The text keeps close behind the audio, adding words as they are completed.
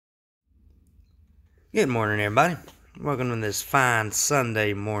Good morning, everybody. Welcome to this fine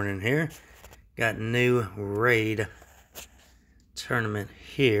Sunday morning here. Got new raid tournament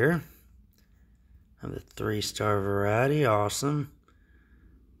here of the 3-star variety. Awesome.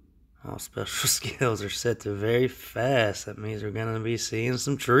 All special skills are set to very fast. That means we're going to be seeing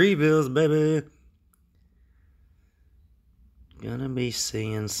some tree bills, baby. Gonna be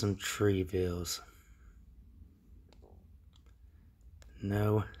seeing some tree bills.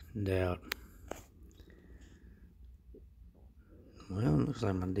 No doubt. Well, looks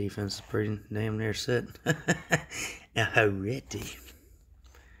like my defense is pretty damn near set. Already.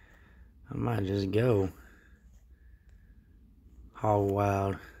 I might just go hog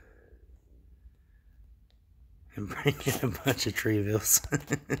wild and bring in a bunch of Treevilles.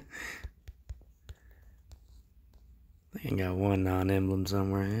 I think I got one non-emblem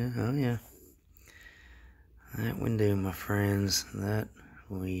somewhere. Yeah, oh yeah. That we do, my friends. That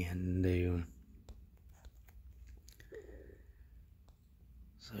we do.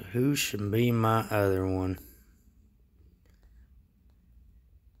 So who should be my other one?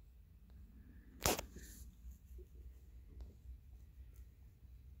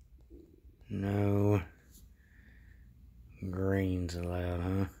 No greens allowed,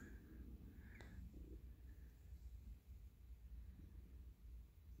 huh?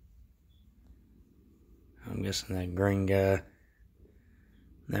 I'm guessing that green guy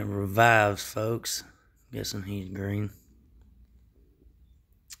that revives folks. I'm guessing he's green.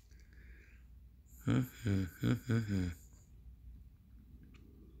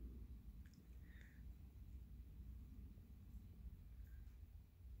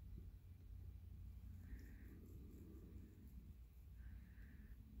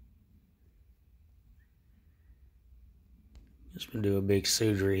 Just gonna do a big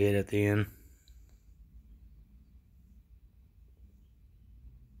Sudri hit at the end.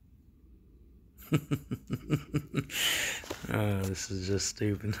 Oh, this is just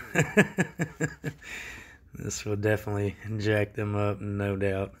stupid. This will definitely jack them up, no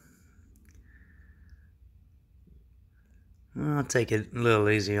doubt. I'll take it a little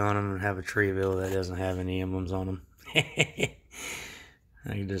easy on them and have a Treeville that doesn't have any emblems on them. I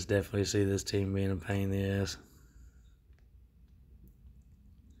can just definitely see this team being a pain in the ass.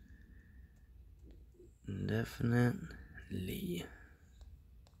 Definitely.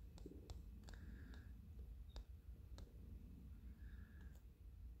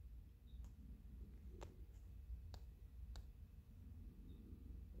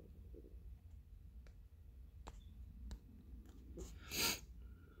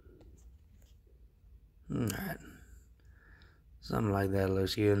 Alright. Something like that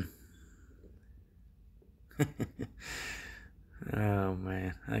looks good. Oh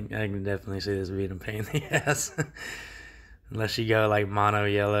man, I can definitely see this being a pain in the ass. Unless you go like mono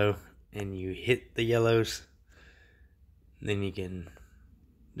yellow and you hit the yellows, then you can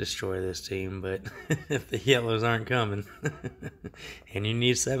destroy this team. But if the yellows aren't coming, and you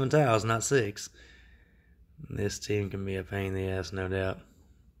need 7 tiles, not 6, this team can be a pain in the ass, no doubt.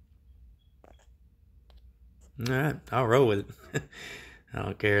 Alright, I'll roll with it. I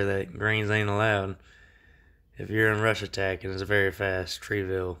don't care that greens ain't allowed. If you're in rush attack and it's very fast,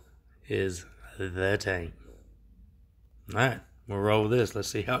 Treeville is the tank. Alright, we'll roll with this. Let's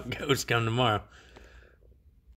see how it goes come tomorrow.